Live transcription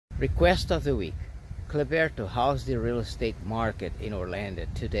Request of the week. Cleberto, how's the real estate market in Orlando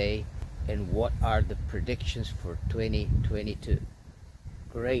today and what are the predictions for 2022?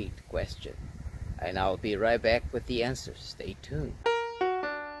 Great question. And I'll be right back with the answers. Stay tuned.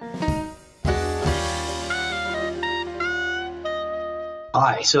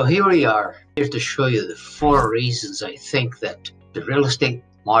 Hi, so here we are, here to show you the 4 reasons I think that the real estate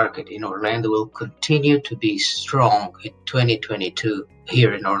market in Orlando will continue to be strong in 2022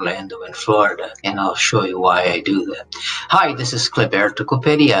 here in Orlando and Florida, and I'll show you why I do that. Hi, this is Cleberto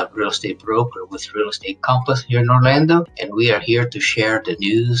Copetti. I'm a real estate broker with Real Estate Compass here in Orlando, and we are here to share the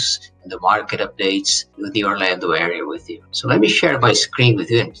news and the market updates in the Orlando area with you. So let me share my screen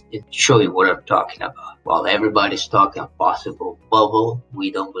with you and show you what I'm talking about. While everybody's talking a possible bubble, we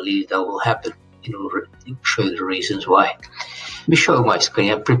don't believe that will happen. I'll show you the reasons why. Let me show you my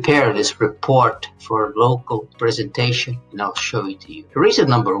screen. I prepared this report for local presentation and I'll show it to you. The reason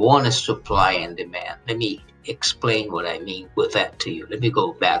number 1 is supply and demand. Let me explain what I mean with that to you. Let me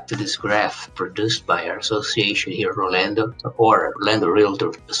go back to this graph produced by our association here in Orlando, or Orlando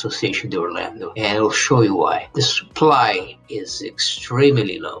Realtor Association de Orlando, and it'll show you why. The supply is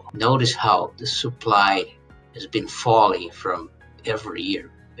extremely low. Notice how the supply has been falling from every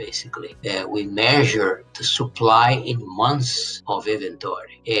year. Basically, we measure the supply in months of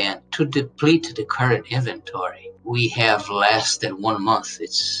inventory, and to deplete the current inventory, we have less than 1 month.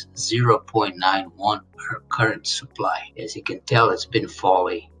 It's 0.91 our current supply. As you can tell, it's been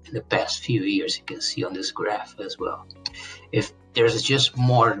falling in the past few years. You can see on this graph as well. If there's just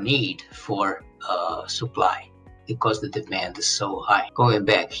more need for supply, because the demand is so high. Going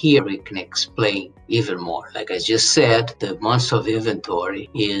back here, we can explain even more. Like I just said, the months of inventory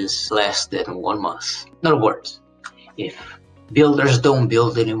is less than 1 month. In other words, if builders don't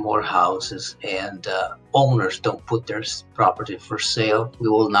build any more houses and owners don't put their property for sale, we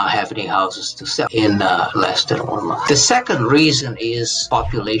will not have any houses to sell in less than 1 month. The second reason is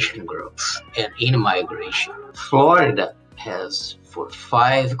population growth and in-migration. Florida has for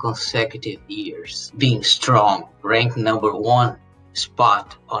 5 consecutive years being strong, ranked number 1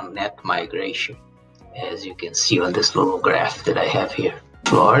 spot on net migration, as you can see on this little graph that I have here.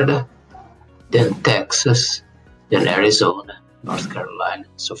 Florida, then Texas, then Arizona, North Carolina,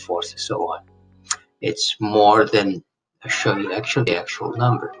 so forth and so on. It's more than, I'll show you the actual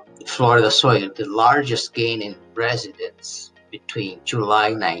number. Florida saw the largest gain in residents between July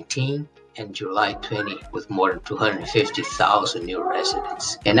 19 and July 20, with more than 250,000 new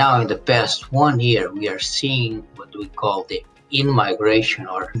residents. And now in the past 1 year, we are seeing what we call the in-migration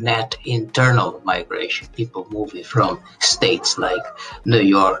or net internal migration. People moving from states like New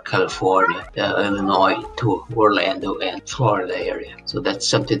York, California, Illinois to Orlando and Florida area. So that's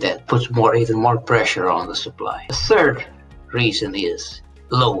something that puts even more pressure on the supply. The third reason is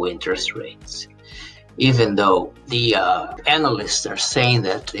low interest rates. Even though the analysts are saying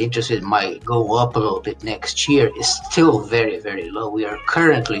that the interest rate might go up a little bit next year, it's still very, very low. We are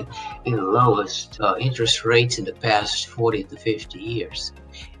currently in the lowest interest rates in the past 40 to 50 years.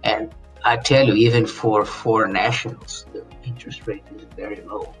 And I tell you, even for foreign nationals, the interest rate is very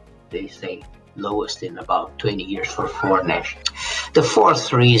low. They say lowest in about 20 years for foreign nationals. The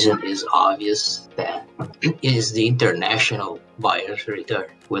fourth reason is obvious, that is the international buyers return.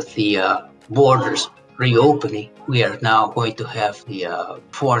 With the borders reopening, we are now going to have the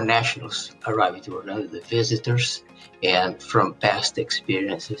foreign nationals arriving to Orlando, the visitors. And from past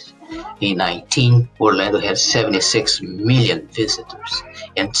experiences, in 19, Orlando had 76 million visitors,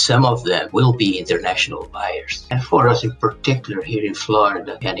 and some of them will be international buyers. And for us in particular here in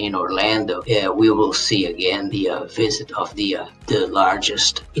Florida and in Orlando, we will see again the visit of the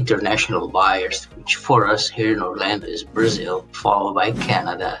largest international buyers, which for us here in Orlando is Brazil, followed by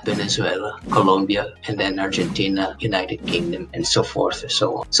Canada, Venezuela, Colombia, and then Argentina, United Kingdom, and so forth and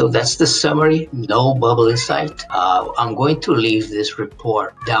so on. So that's the summary. No bubble in sight. I'm going to leave this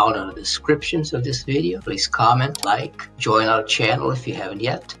report down in the descriptions of this video. Please comment, like, join our channel if you haven't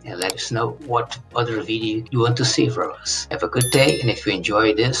yet, and let us know what other video you want to see from us. Have a good day, and if you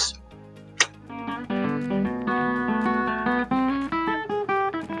enjoyed this,